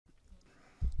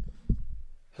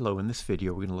Hello, in this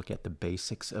video we're going to look at the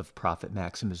basics of profit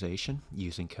maximization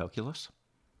using calculus.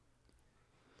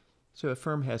 So a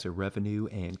firm has a revenue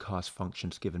and cost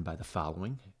functions given by the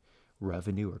following.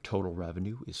 Revenue or total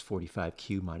revenue is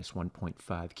 45Q minus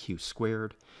 1.5Q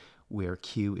squared, where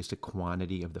Q is the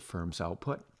quantity of the firm's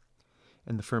output.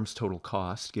 And the firm's total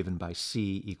cost given by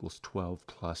C equals 12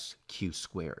 plus Q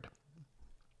squared.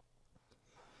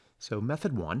 So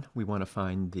method one, we want to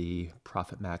find the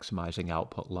profit maximizing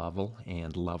output level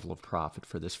and level of profit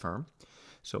for this firm.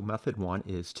 So method one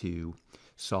is to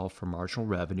solve for marginal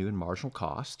revenue and marginal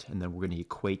cost, and then we're going to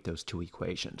equate those two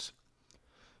equations.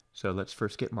 So let's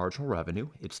first get marginal revenue.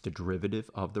 It's the derivative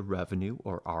of the revenue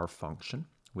or R function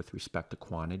with respect to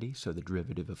quantity. So the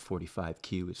derivative of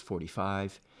 45Q is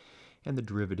 45, and the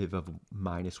derivative of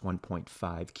minus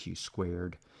 1.5Q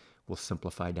squared will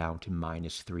simplify down to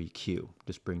minus 3Q.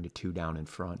 Just bring the 2 down in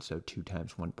front, so 2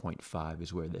 times 1.5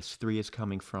 is where this 3 is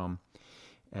coming from.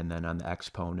 And then on the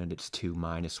exponent, it's 2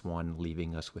 minus 1,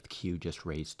 leaving us with Q just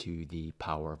raised to the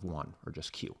power of 1, or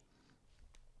just Q.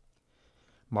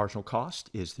 Marginal cost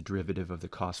is the derivative of the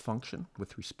cost function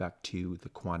with respect to the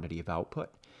quantity of output.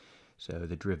 So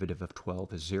the derivative of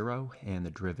 12 is 0, and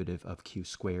the derivative of Q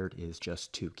squared is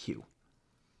just 2Q.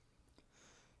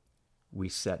 We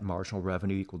set marginal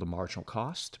revenue equal to marginal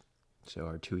cost. So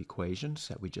our two equations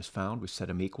that we just found, we set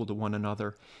them equal to one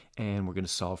another, and we're going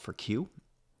to solve for Q.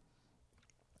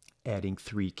 Adding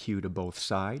 3Q to both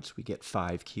sides, we get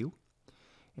 5Q.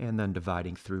 And then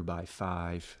dividing through by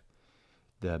 5,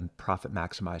 the profit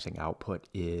maximizing output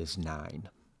is 9.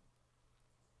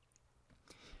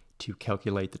 To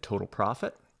calculate the total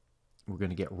profit, we're going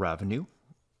to get revenue.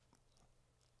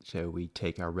 So we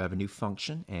take our revenue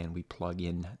function and we plug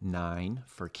in 9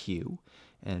 for Q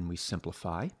and we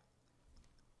simplify.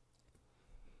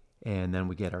 And then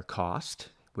we get our cost.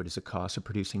 What is the cost of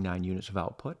producing 9 units of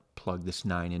output? Plug this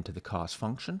 9 into the cost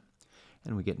function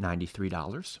and we get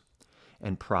 $93.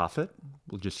 And profit,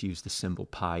 we'll just use the symbol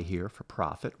pi here for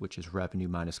profit, which is revenue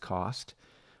minus cost,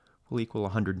 will equal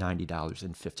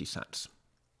 $190.50.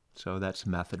 So that's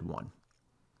method one.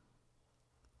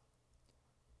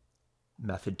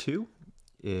 Method two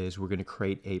is we're going to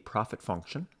create a profit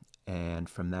function, and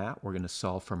from that we're going to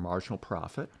solve for marginal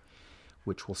profit,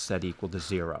 which we'll set equal to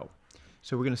 0.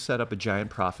 So we're going to set up a giant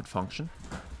profit function,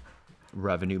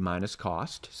 revenue minus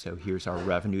cost. So here's our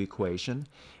revenue equation,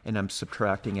 and I'm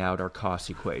subtracting out our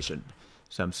cost equation.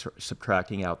 So I'm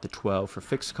subtracting out the 12 for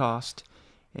fixed cost,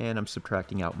 and I'm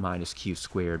subtracting out minus Q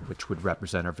squared, which would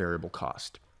represent our variable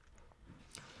cost.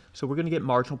 So we're going to get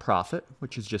marginal profit,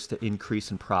 which is just the increase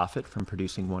in profit from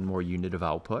producing one more unit of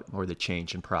output, or the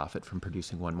change in profit from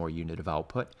producing one more unit of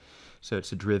output. So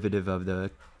it's a derivative of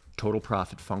the total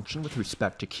profit function with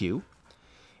respect to Q.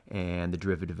 And the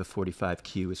derivative of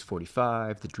 45Q is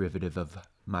 45. The derivative of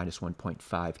minus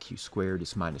 1.5Q squared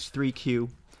is minus 3Q.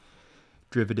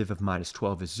 Derivative of minus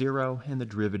 12 is 0. And the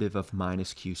derivative of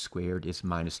minus Q squared is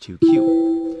minus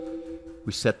 2Q.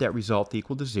 We set that result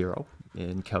equal to 0.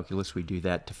 In calculus, we do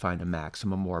that to find a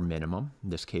maximum or a minimum, in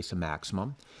this case a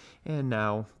maximum. And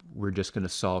now we're just going to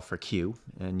solve for Q.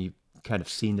 And you've kind of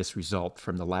seen this result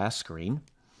from the last screen.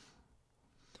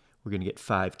 We're going to get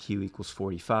 5Q equals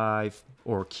 45,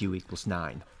 or Q equals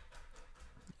 9.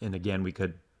 And again, we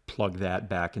could plug that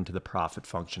back into the profit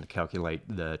function to calculate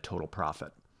the total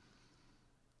profit.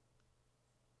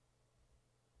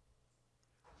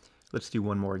 Let's do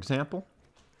one more example.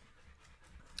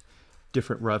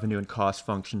 Different revenue and cost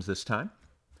functions this time.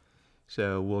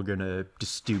 So we're going to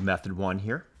just do method one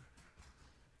here.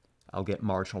 I'll get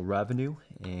marginal revenue,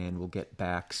 and we'll get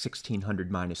back 1,600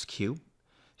 minus Q.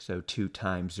 So 2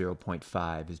 times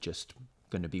 0.5 is just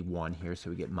going to be 1 here, so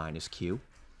we get minus Q.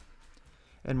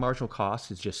 And marginal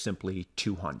cost is just simply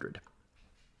 200.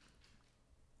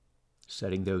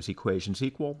 Setting those equations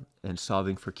equal and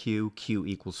solving for Q, Q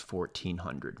equals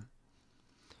 1,400.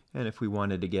 And if we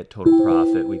wanted to get total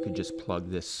profit, we could just plug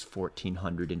this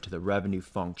 1,400 into the revenue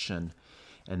function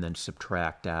and then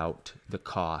subtract out the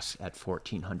cost at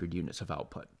 1,400 units of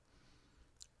output.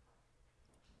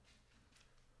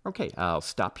 Okay, I'll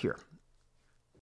stop here.